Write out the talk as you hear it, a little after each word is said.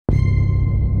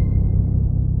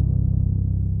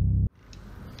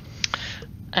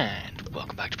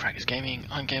Praggers Gaming,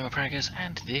 I'm Gamer Praggers,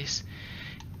 and this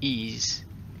is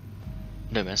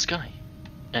No Man's Sky.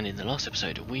 And in the last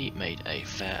episode we made a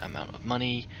fair amount of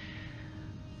money,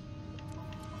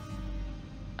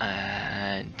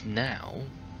 and now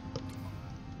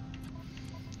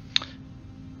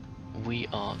we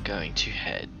are going to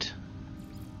head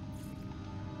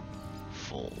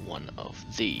for one of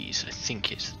these. I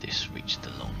think it's this reach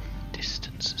the long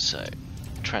distance, so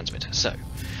transmitter. So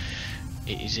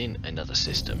it is in another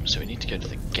system, so we need to go to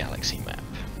the galaxy map,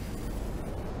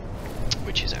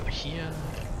 which is out here.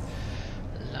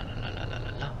 La la la la la la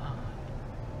la.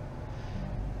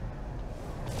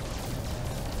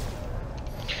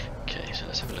 Okay, so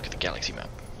let's have a look at the galaxy map.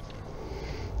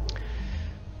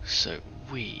 So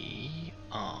we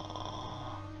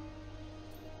are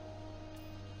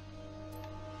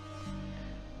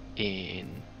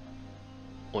in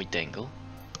Oidengle.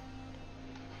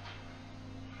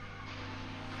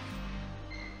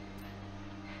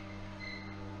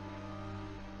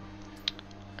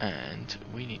 And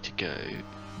we need to go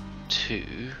to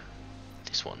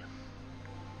this one,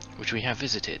 which we have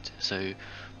visited, so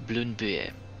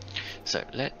Blunbuer. So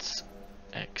let's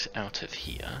X out of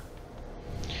here.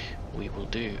 We will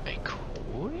do a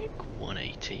quick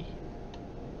 180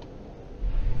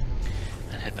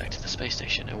 and head back to the space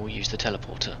station, and we'll use the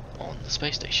teleporter on the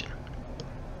space station.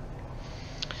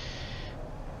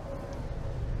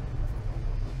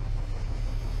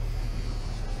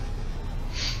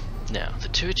 Now, the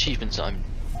two achievements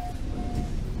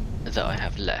that I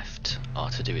have left are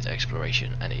to do with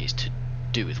exploration, and it is to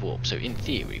do with warp. So in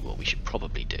theory, what we should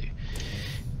probably do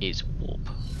is warp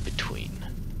between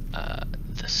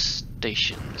the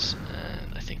stations,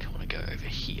 and I think I want to go over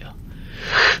here.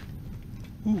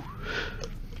 Ooh.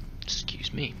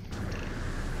 Excuse me.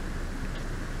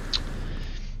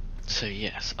 So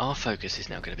yes, our focus is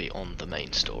now going to be on the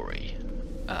main story.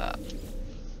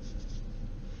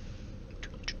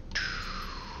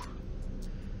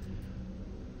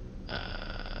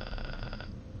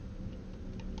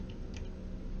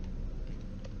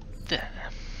 There.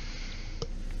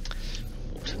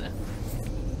 Water there.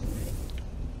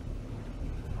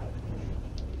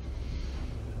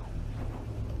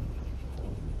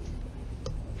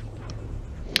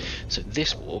 So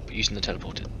this warp, using the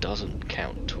teleporter, doesn't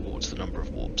count towards the number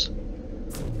of warps.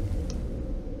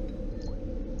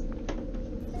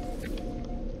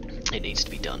 It needs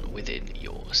to be done within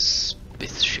your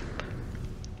spaceship.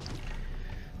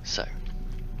 So,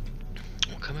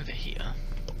 we'll come over here.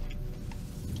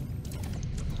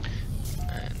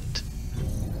 And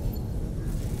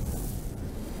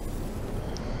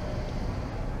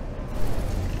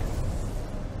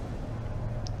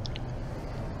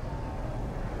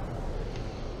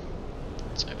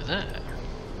it's over there.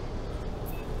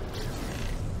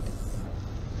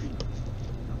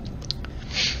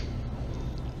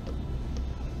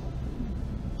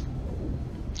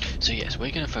 So yes,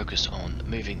 we're going to focus on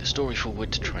moving the story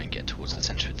forward to try and get towards the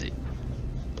centre of the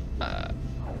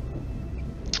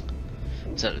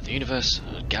universe,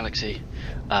 galaxy,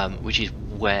 which is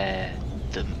where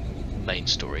the main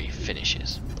story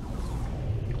finishes.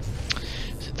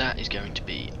 So that is going to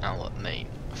be our main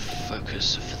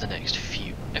focus for the next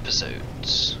few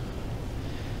episodes,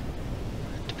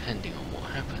 depending on what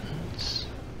happens.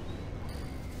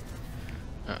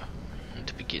 And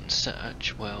to begin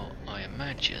search, well, I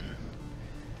imagine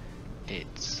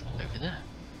it's over there.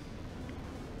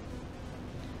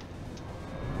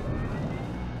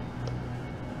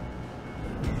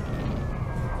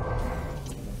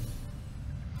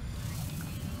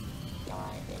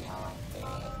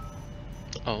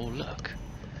 Oh look,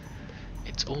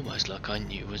 it's almost like I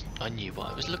knew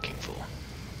what I was looking for.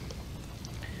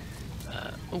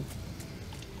 Oh.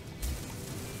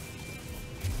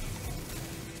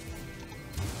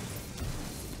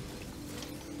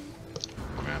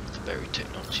 Grab the buried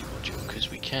technology module, because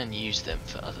we can use them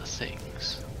for other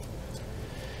things.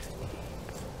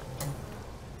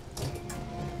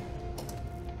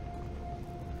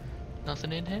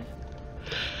 Nothing in here?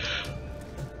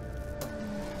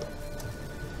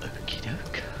 Okie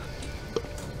doke.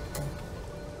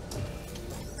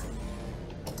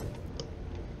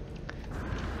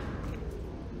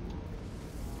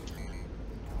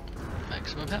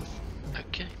 Maximum health.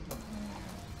 Okay.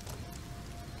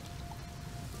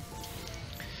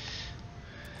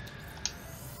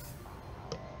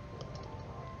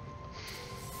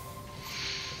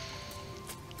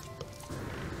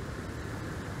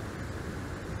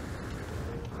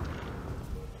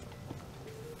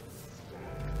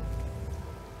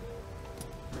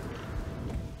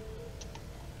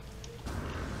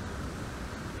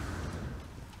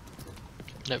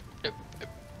 Nope, nope, nope.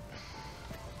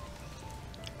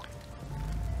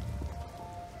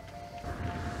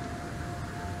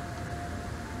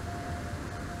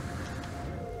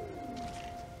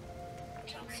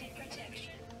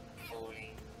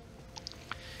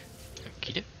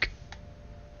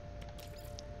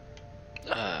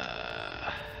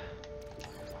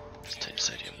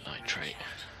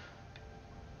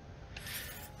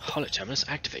 Holoterminus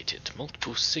activated.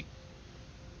 Multiple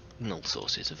signal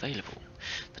sources available.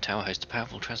 The tower hosts a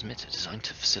powerful transmitter designed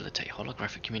to facilitate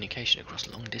holographic communication across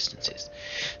long distances.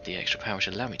 The extra power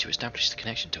should allow me to establish the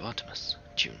connection to Artemis,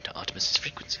 tuned to Artemis's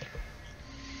frequency.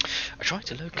 I tried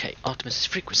to locate Artemis's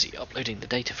frequency, uploading the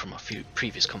data from our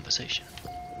previous conversation.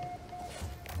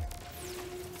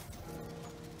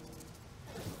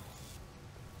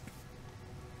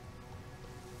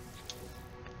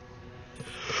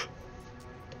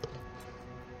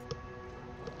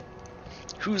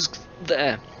 Who's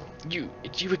there?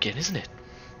 It's you again, isn't it?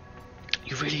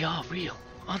 You really are real,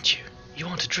 aren't you? You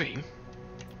aren't a dream?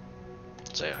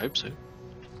 Say I hope so.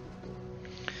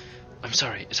 I'm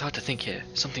sorry, it's hard to think here.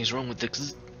 Something's wrong with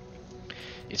the...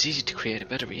 It's easy to create a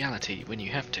better reality when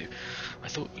you have to. I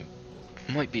thought you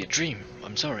might be a dream.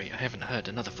 I'm sorry, I haven't heard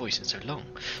another voice in so long.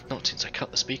 Not since I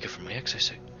cut the speaker from my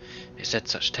exosuit. It said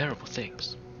such terrible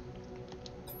things.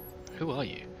 Who are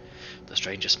you? The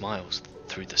stranger smiles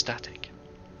through the static.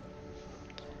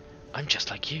 I'm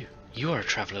just like you. You are a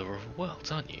traveller of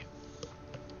worlds, aren't you?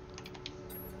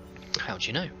 How do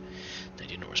you know? They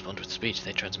do not respond with speech.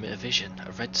 They transmit a vision,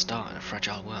 a red star in a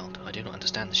fragile world. I do not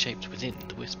understand the shapes within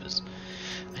the whispers.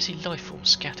 I see life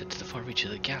forms scattered to the far reach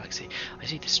of the galaxy. I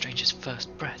see this stranger's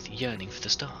first breath yearning for the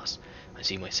stars. I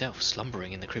see myself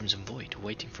slumbering in the crimson void,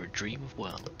 waiting for a dream of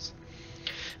worlds.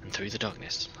 And through the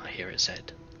darkness, I hear it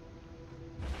said.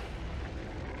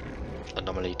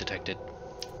 Anomaly detected.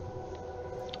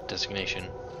 Designation,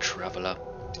 Traveller.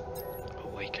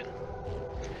 Awaken.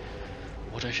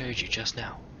 What I showed you just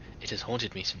now, it has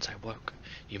haunted me since I woke.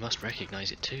 You must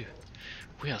recognize it too.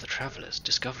 We are the Travellers,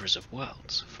 discoverers of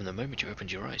worlds. From the moment you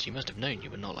opened your eyes, you must have known you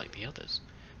were not like the others.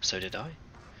 So did I.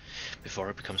 Before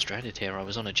I became stranded here, I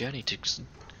was on a journey to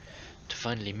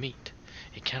finally meet.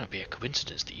 It cannot be a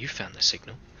coincidence that you found this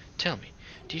signal. Tell me,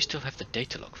 do you still have the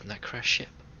data log from that crashed ship?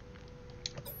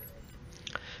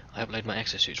 I upload my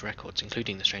exosuit's records,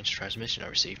 including the strange transmission I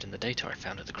received and the data I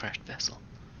found at the crashed vessel.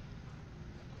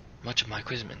 Much of my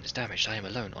equipment is damaged. I am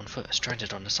alone, on foot,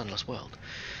 stranded on a sunless world.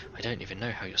 I don't even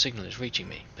know how your signal is reaching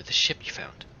me, but the ship you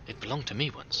found, it belonged to me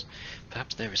once.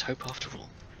 Perhaps there is hope after all.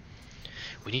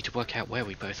 We need to work out where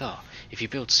we both are. If you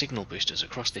build signal boosters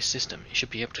across this system, you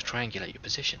should be able to triangulate your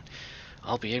position.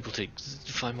 I'll be able to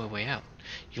find my way out.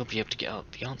 You'll be able to get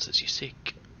out the answers you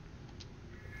seek.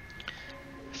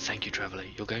 Thank you, Traveller.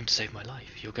 You're going to save my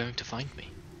life. You're going to find me.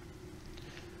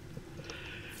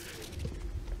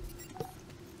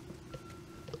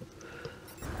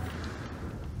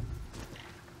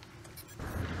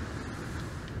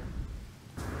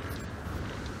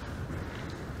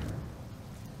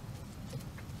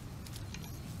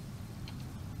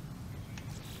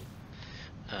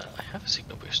 I have a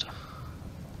signal booster.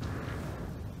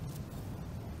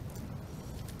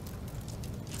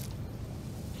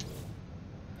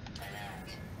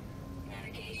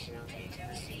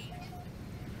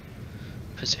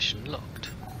 Position locked.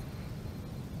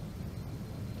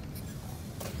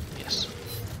 Yes.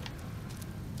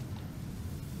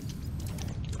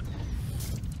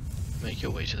 Make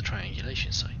your way to the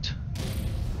triangulation site.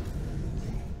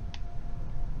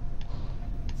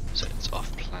 So it's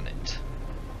off planet.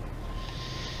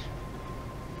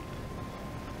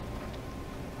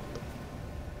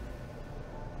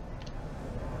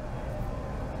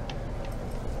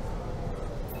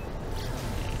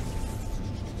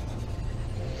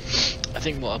 I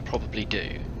think what I'll probably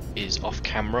do is off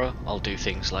camera I'll do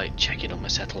things like checking on my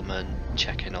settlement,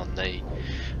 checking on the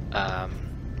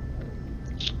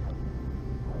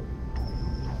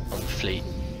fleet.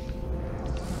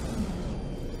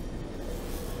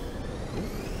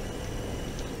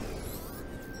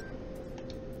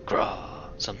 Grah,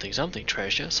 something something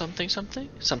treasure, something something,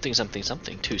 something something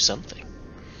something to something.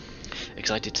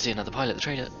 Excited to see another pilot. The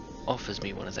trader offers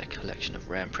me one of their collection of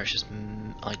rare and precious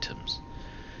items.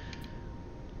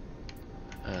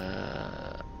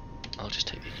 I'll just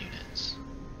take the units.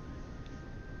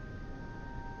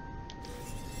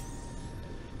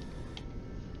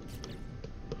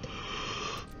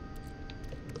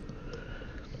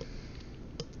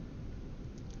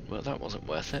 Well, that wasn't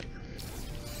worth it.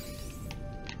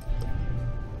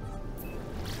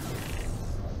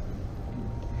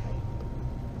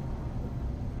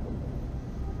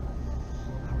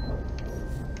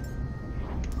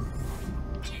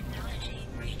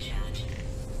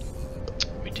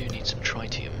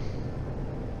 Tritium.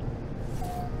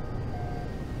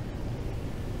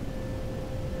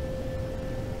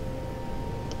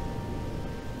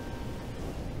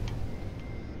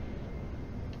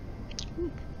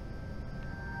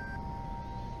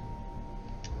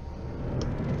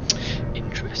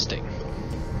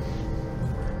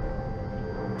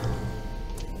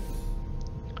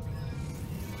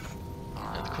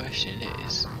 question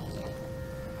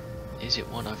is it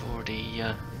one I've already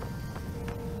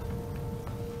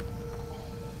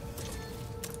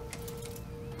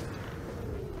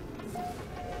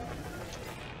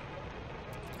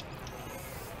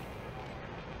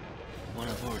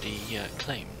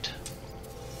claimed?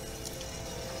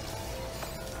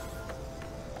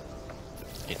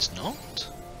 It's not?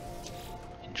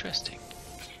 Interesting.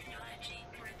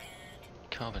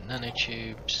 Carbon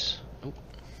nanotubes. Oh.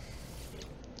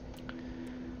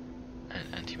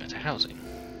 And antimatter housing.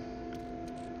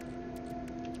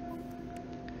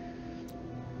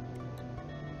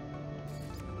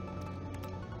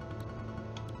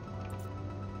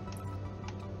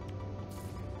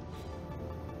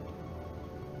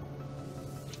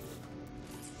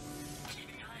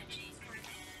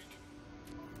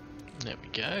 There we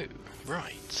go.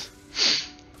 Right.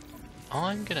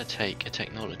 I'm gonna take a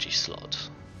technology slot.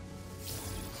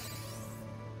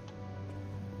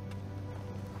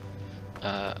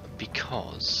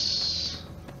 Because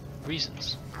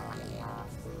reasons.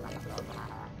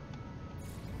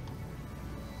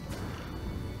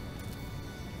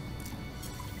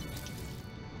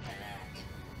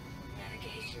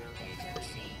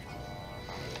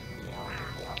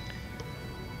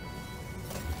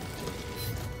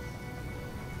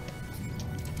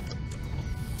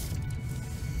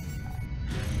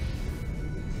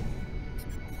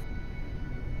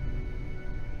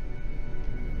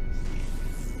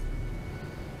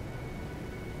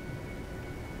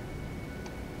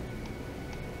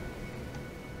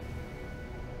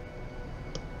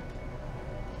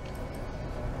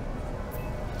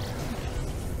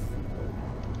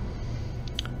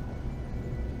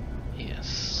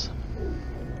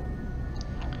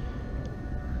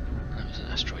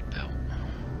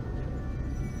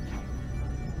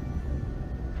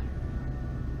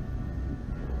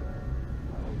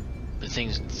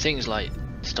 Things like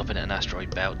stopping at an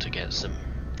asteroid belt to get some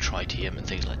tritium and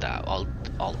things like that, I'll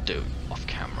do off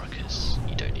camera because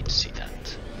you don't need to see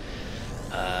that.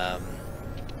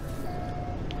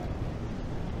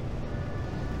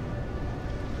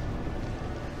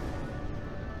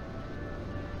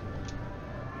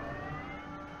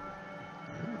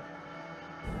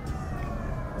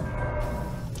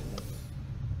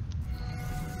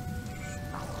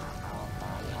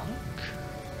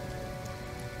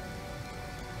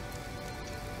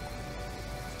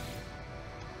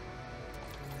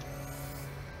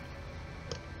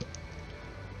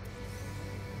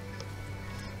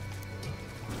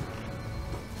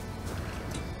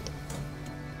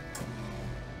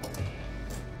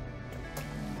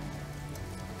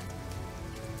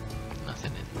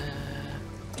 Nothing in there.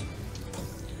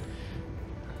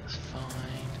 That's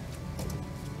fine.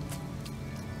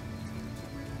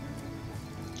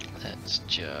 Let's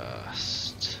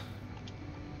just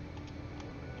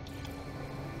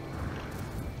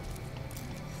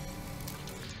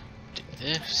do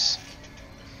this.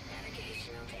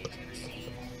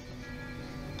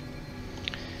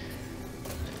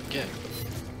 There we go.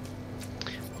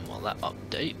 And while that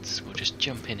updates, we'll just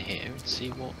jump in here and see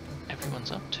what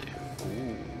everyone's up to.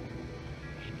 Ooh,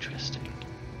 interesting.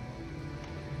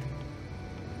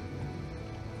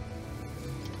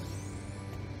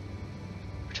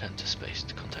 Return to space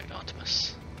to contact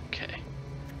Artemis. Okay.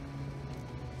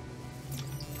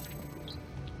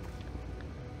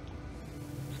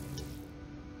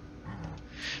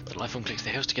 The lifeform clicks the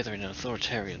hills together in an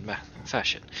authoritarian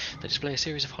fashion. They display a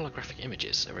series of holographic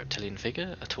images, a reptilian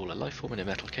figure, a taller lifeform in a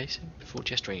metal casing, before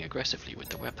gesturing aggressively with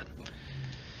the weapon.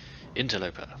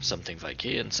 Interloper, something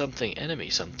Vykian, something enemy,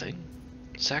 something.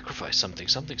 Sacrifice, something,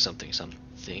 something, something,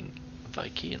 something,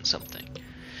 Vykian, something.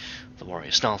 The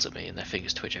warrior snarls at me and their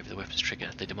fingers twitch over the weapon's trigger.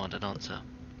 They demand an answer.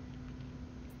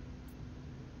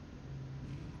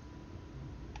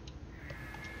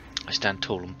 I stand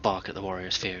tall and bark at the warrior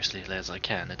as fiercely as I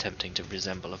can, attempting to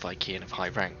resemble a Vykian of high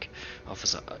rank.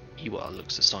 Officer Iwa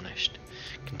looks astonished.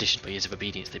 Conditioned by years of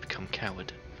obedience, they become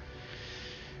cowed,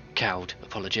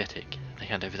 apologetic. They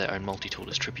hand over their own multi-tool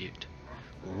as tribute.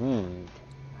 Ooh.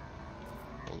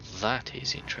 Well, that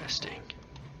is interesting.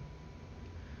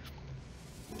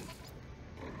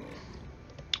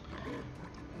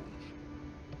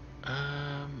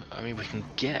 I mean, we can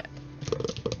get...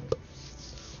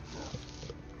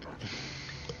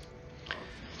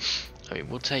 I mean,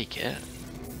 we'll take it.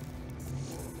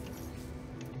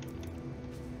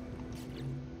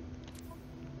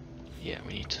 Yeah,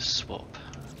 we need to swap.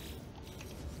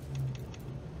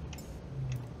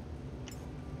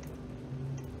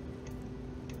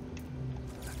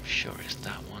 I'm sure it's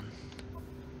that one.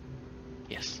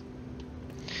 Yes.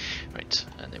 Right,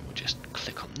 and then we'll just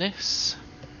click on this.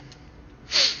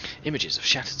 Images of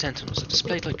shattered sentinels are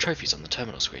displayed like trophies on the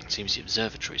terminal screen. Seems the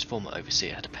observatory's former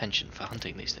overseer had a penchant for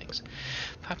hunting these things.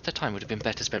 Perhaps their time would have been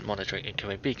better spent monitoring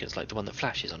incoming beacons like the one that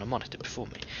flashes on a monitor before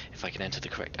me. If I can enter the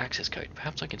correct access code,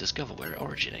 perhaps I can discover where it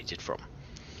originated from.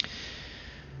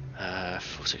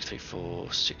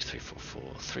 4634, 6344,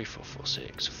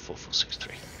 3446,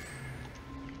 4463.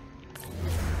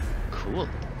 Cool.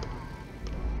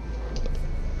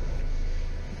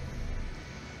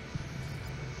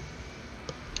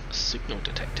 Signal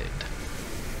detected.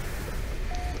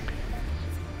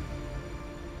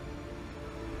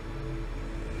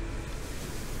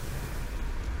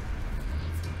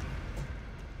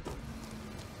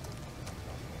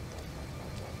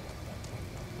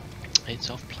 It's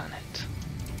off planet.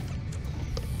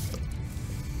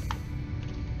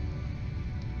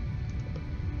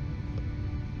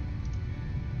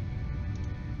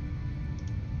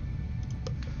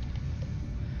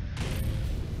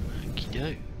 Okie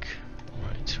doke.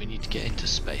 Right, we need to get into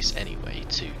space anyway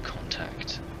to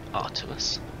contact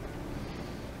Artemis.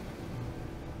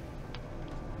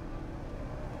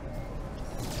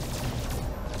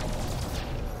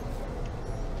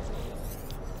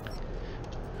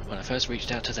 When I first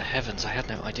reached out to the heavens, I had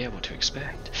no idea what to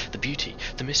expect. The beauty,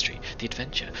 the mystery, the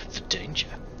adventure, the danger.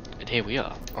 And here we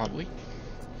are, aren't we?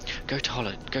 Go to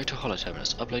Holo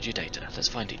Terminus, upload your data. Let's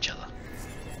find each other.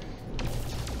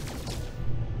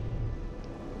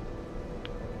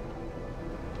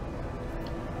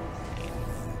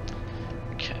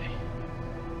 Okay.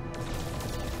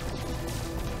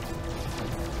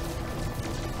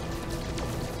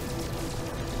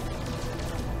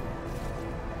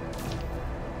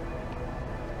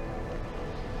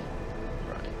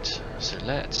 So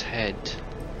let's head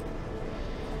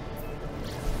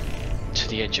to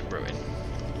the engine ruin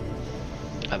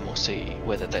and we'll see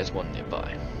whether there's one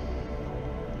nearby.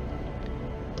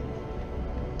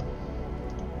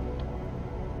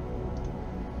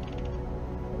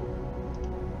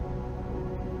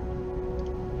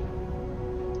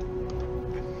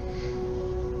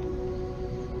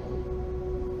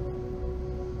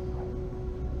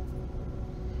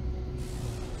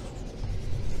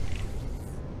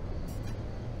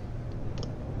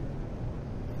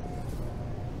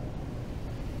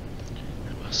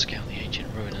 Scout the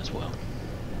ancient ruin as well.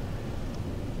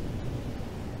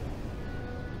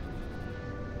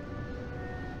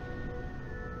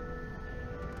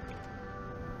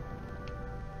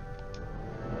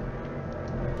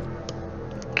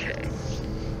 Okay.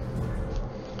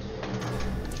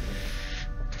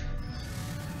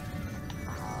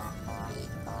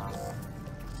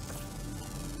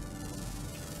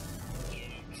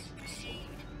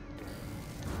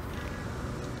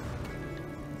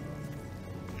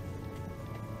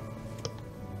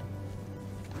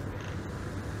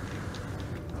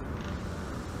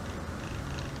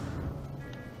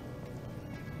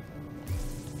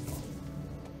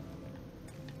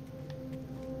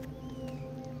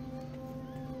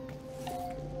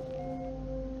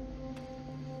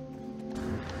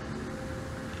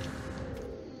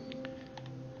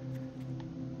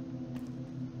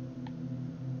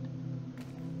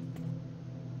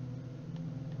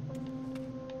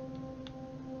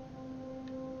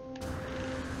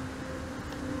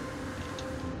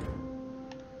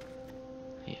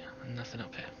 Nothing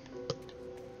up here.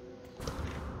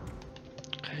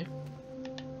 Okay.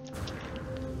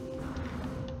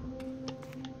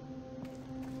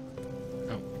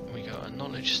 Oh, we got a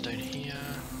knowledge stone here.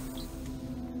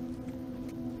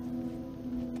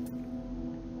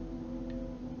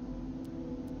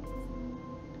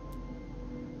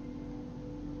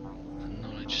 A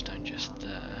knowledge stone just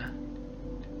there.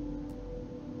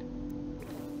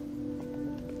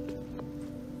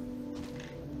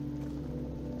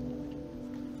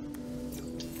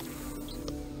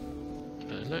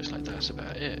 Looks like that's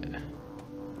about it.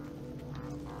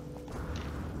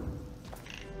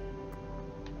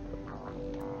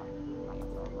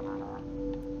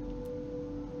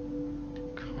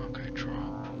 Cargo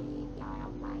drop.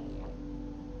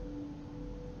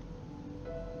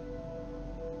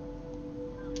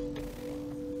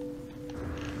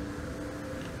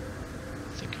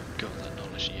 I think I've got that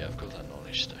knowledge. Yeah, I've got that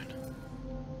knowledge stone.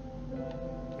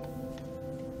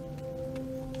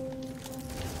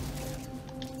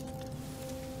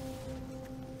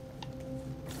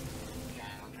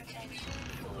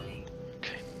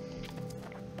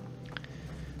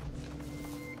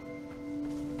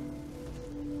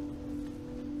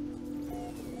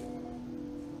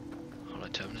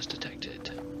 Terminus detected.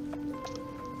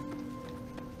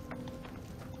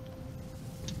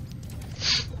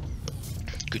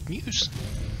 Good news.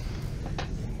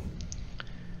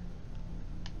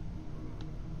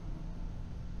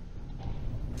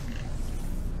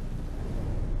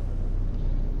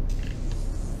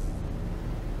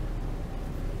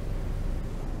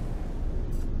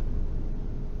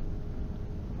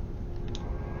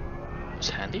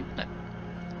 handy, wouldn't it?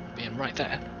 Being right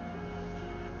there.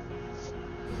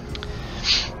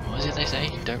 What is it they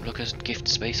say? Don't look a gift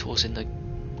space horse in the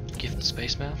gift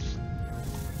space mouth?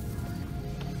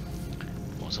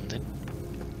 Or something.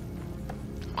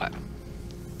 Okay.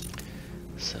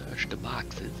 Search the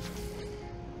boxes.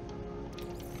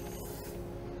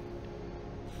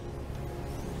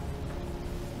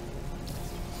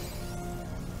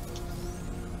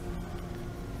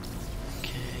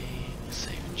 Okay,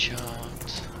 save chart.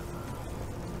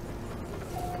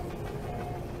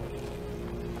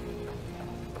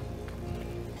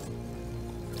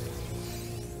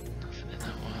 Nothing in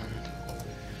that one.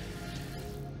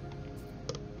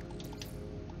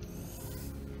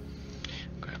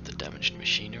 Grab the damaged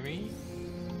machinery.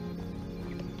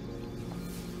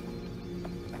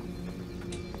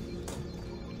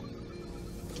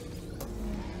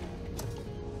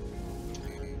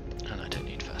 And I don't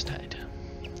need first aid.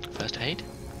 First aid?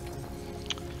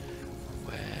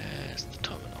 Where's the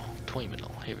terminal?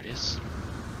 Terminal, here it is.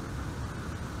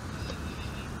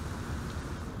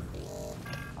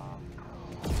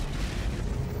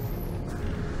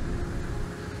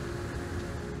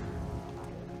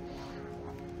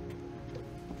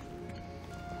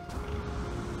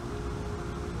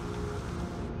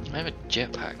 I have a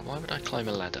jetpack, why would I climb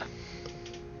a ladder?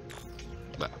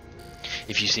 Well,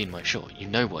 if you've seen my short, you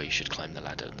know why you should climb the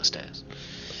ladder and the stairs.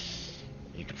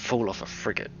 You can fall off a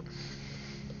frigate.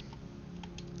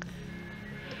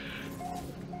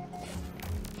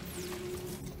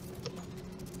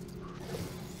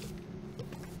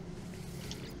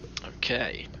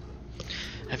 Okay.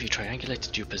 Have you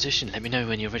triangulated your position? Let me know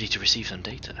when you're ready to receive some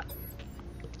data.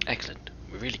 Excellent.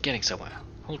 We're really getting somewhere.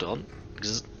 Hold on.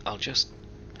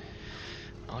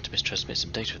 Artemis transmits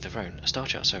some data of their own. A star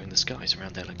chart showing the skies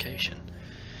around their location.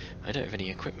 I don't have any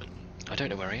equipment. I don't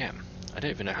know where I am. I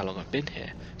don't even know how long I've been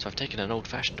here, so I've taken an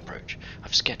old-fashioned approach.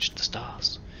 I've sketched the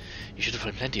stars. You should have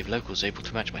found plenty of locals able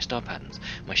to match my star patterns.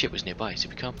 My ship was nearby, so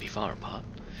we can't be far apart.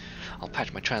 I'll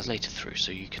patch my translator through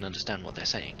so you can understand what they're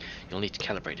saying. You'll need to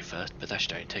calibrate it first, but that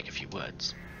should only take a few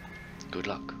words. Good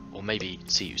luck, or maybe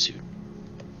see you soon.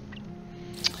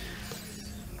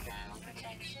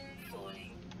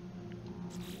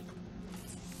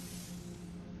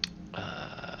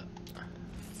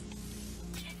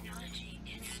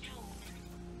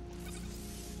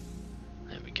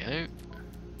 There we go.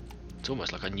 It's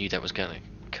almost like I knew that was going to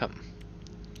come.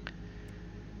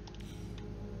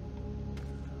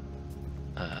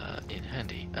 In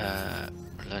handy.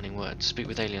 Learning words. Speak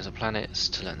with aliens on planets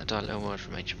to learn the dialect words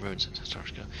from ancient ruins and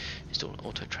historical. Install an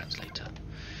auto translator.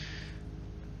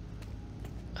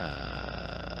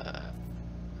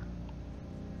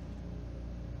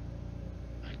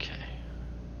 Okay.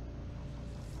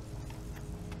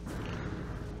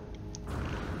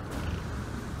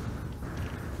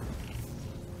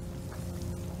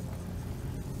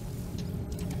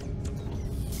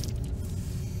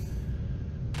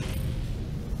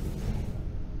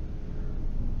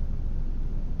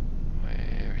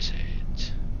 Where is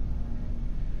it?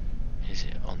 Is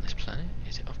it on this planet?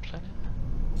 Is it off planet?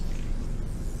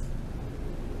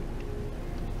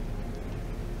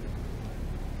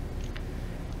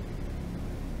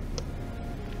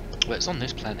 Well, it's on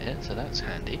this planet, so that's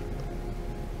handy.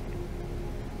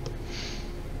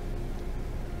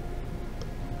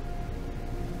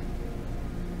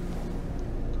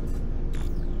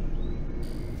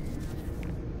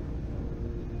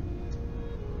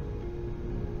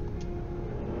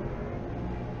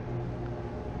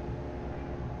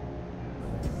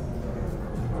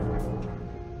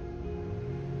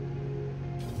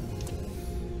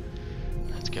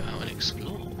 Let's go out and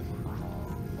explore.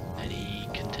 Any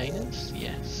containers?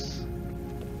 Yes.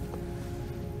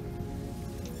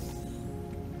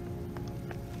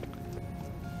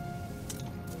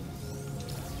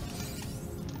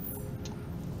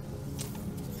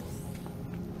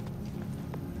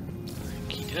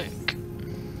 Okie doke.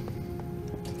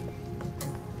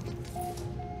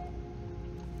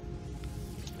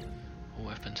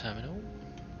 Weapon terminal.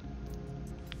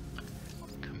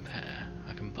 Compare.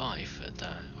 I can buy for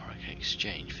that, or I can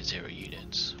exchange for 0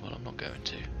 units. Well, I'm not going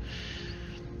to.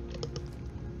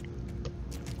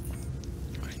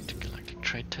 Right, to Galactic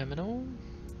Trade Terminal.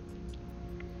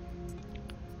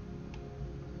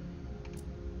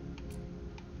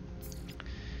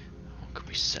 What can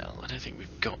we sell? I don't think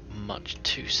we've got much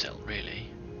to sell, really.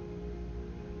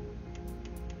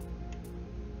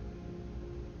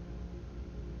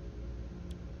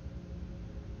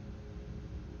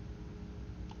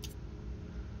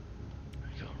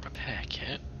 We've got a repair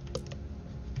kit,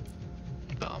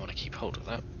 but I want to keep hold of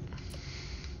that.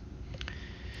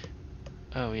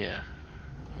 Oh yeah,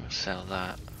 I'll sell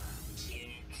that.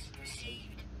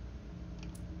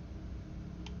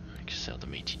 I can sell the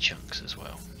meaty chunks as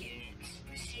well.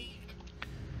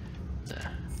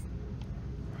 There.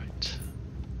 Right.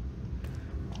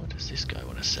 What does this guy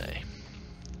want to say?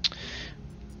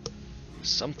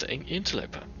 Something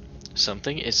interloper.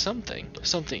 Something is something.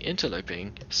 Something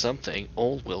interloping. Something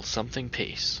all will something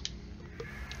peace.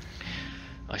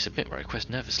 I submit my request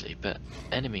nervously, but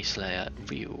enemy slayer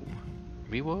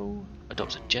Riwo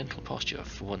adopts a gentle posture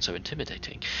for one so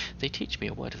intimidating. They teach me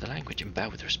a word of the language and bow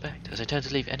with respect. As I turn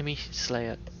to leave, enemy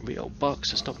slayer Rio barks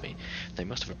to stop me. They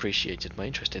must have appreciated my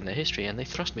interest in their history, and they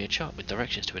thrust me a chart with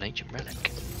directions to an ancient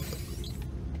relic.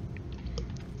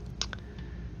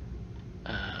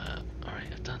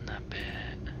 Alright, I've done that bit.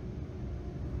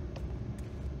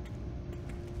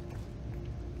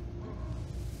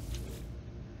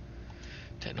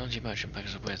 Technology merchant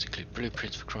packages of wares include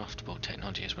blueprints for craftable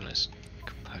technology as well as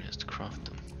components to craft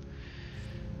them.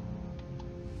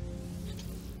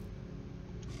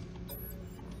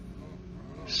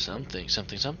 Something,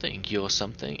 something, something. You're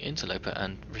something, interloper,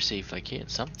 and receive Vakian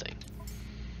something.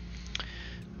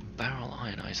 Barrel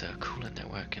ionizer, coolant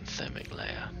network, and thermic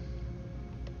layer.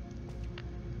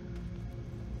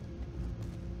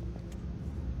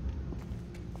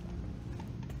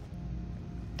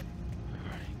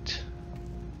 Right.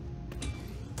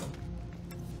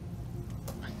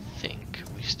 I think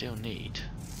we still need,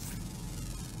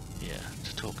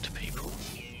 to talk to people.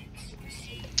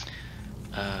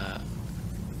 I'm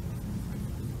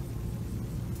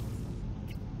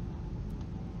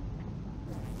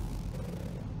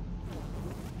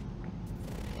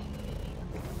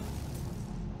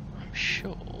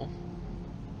sure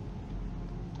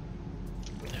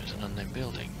there's an unknown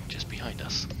building just behind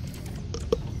us.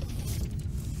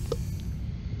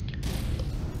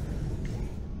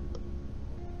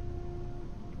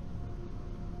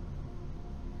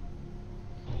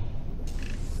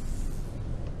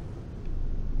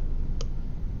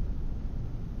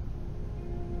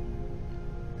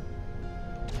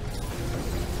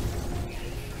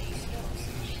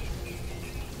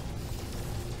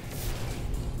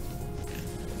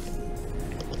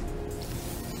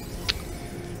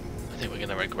 I think we're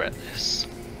gonna regret this.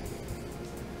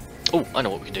 Oh, I know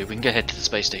what we can do. We can go head to the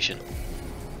space station.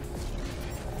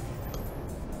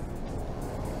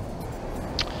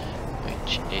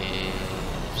 Which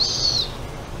is...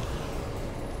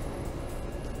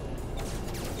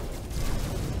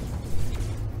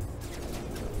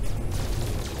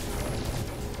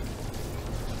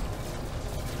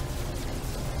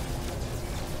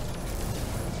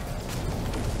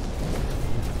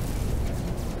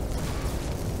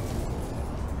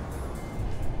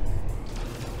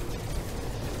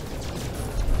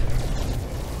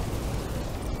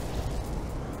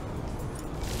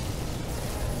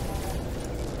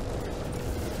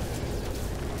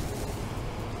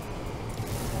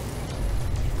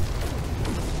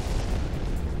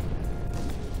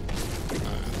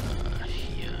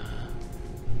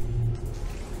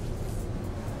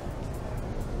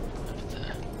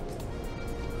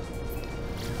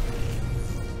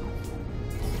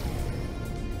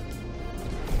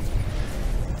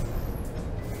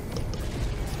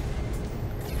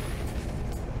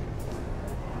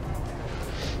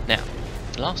 Now,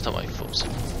 last time I fought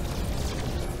some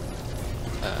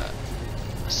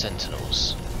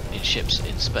sentinels in ships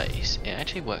in space, it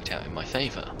actually worked out in my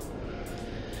favour.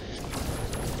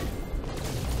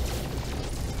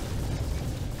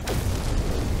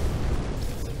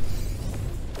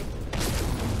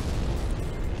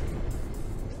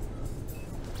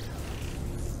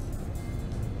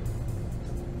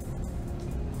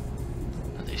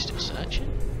 Are they still searching?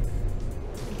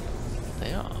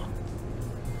 They are.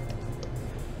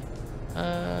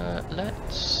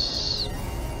 Let's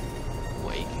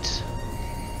wait.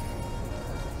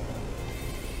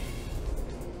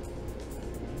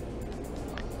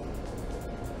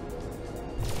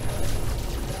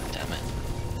 Damn it.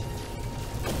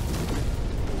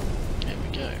 There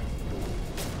we go.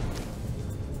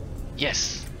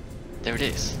 Yes! There it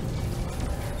is.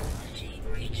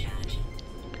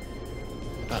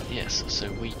 But yes,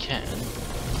 so we can...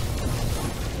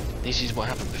 This is what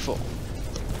happened before.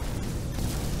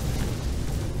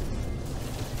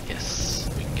 Yes,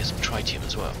 we can get some tritium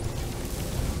as well.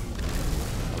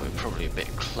 But we're probably a bit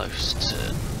close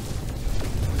to...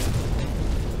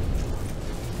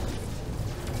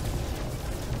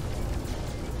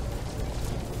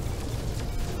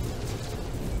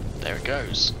 There it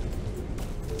goes.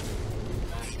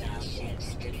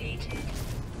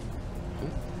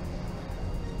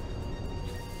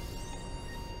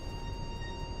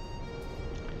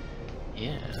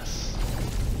 Yes.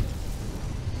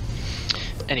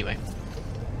 Anyway.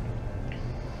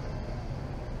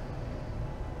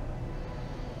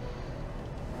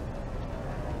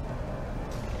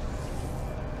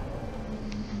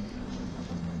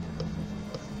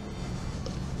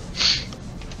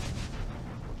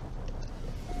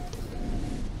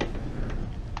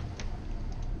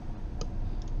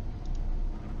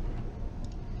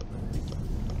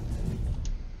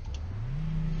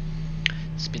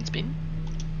 Spin, spin.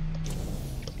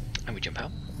 And we jump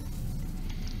out.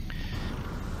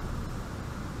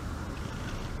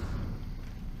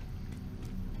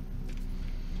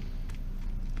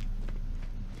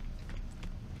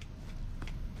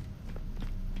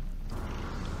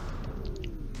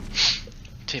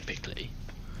 Typically,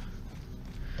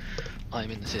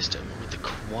 I'm in the system with the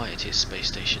quietest space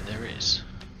station there is.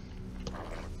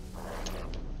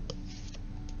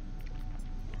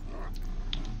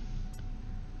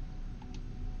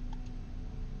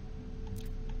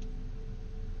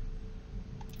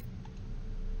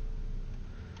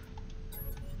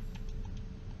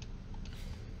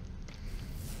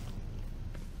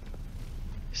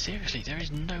 Seriously, there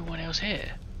is no one else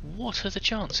here. What are the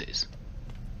chances?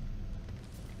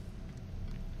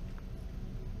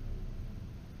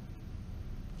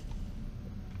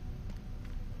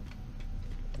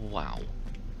 Wow.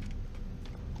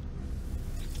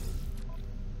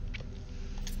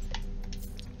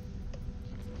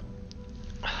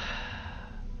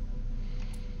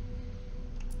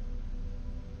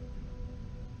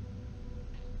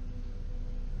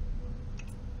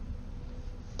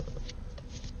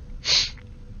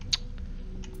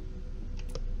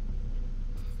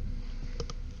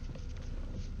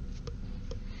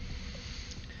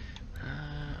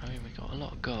 I mean, we got a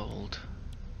lot of gold.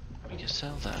 We can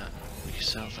sell that. We can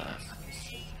sell that.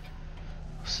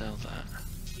 I'll sell that.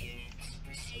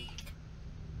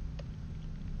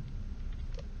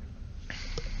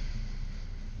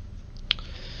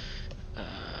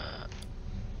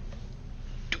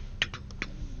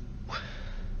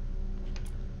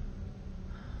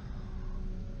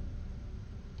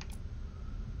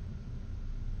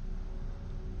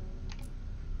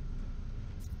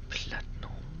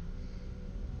 Platinum.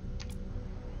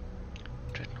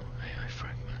 Dreadnought AI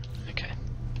fragment. Okay.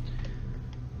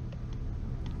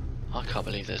 I can't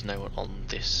believe there's no one on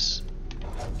this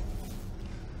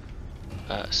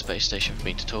space station for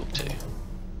me to talk to.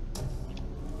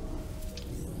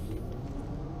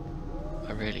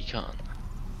 I really can't.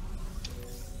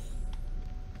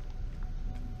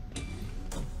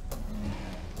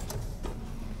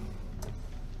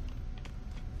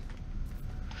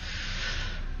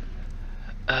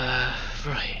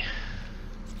 Right.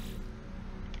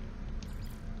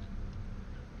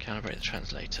 Calibrate the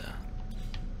translator.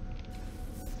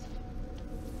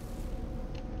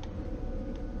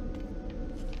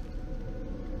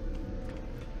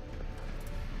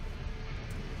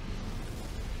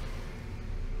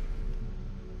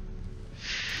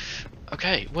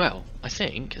 Okay, well, I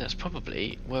think that's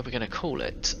probably where we're going to call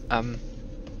it.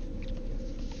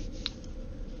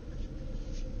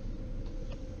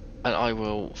 And I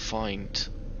will find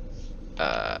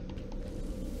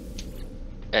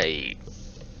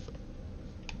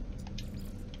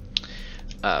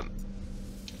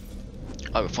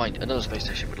I will find another space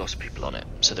station with lots of people on it,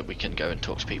 so that we can go and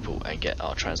talk to people and get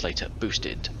our translator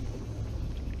boosted.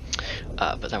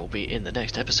 But that will be in the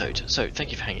next episode. So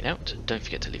thank you for hanging out. Don't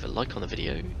forget to leave a like on the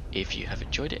video if you have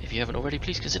enjoyed it. If you haven't already,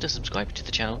 please consider subscribing to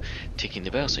the channel, ticking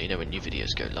the bell so you know when new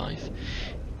videos go live.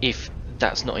 If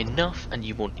that's not enough and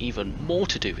you want even more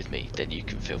to do with me, then you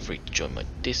can feel free to join my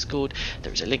Discord.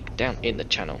 There is a link down in the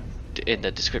channel, in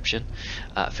the description.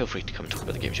 Feel free to come and talk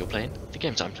about the games you're playing, the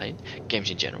games I'm playing, games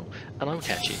in general, and I will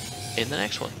catch you in the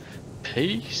next one.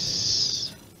 Peace.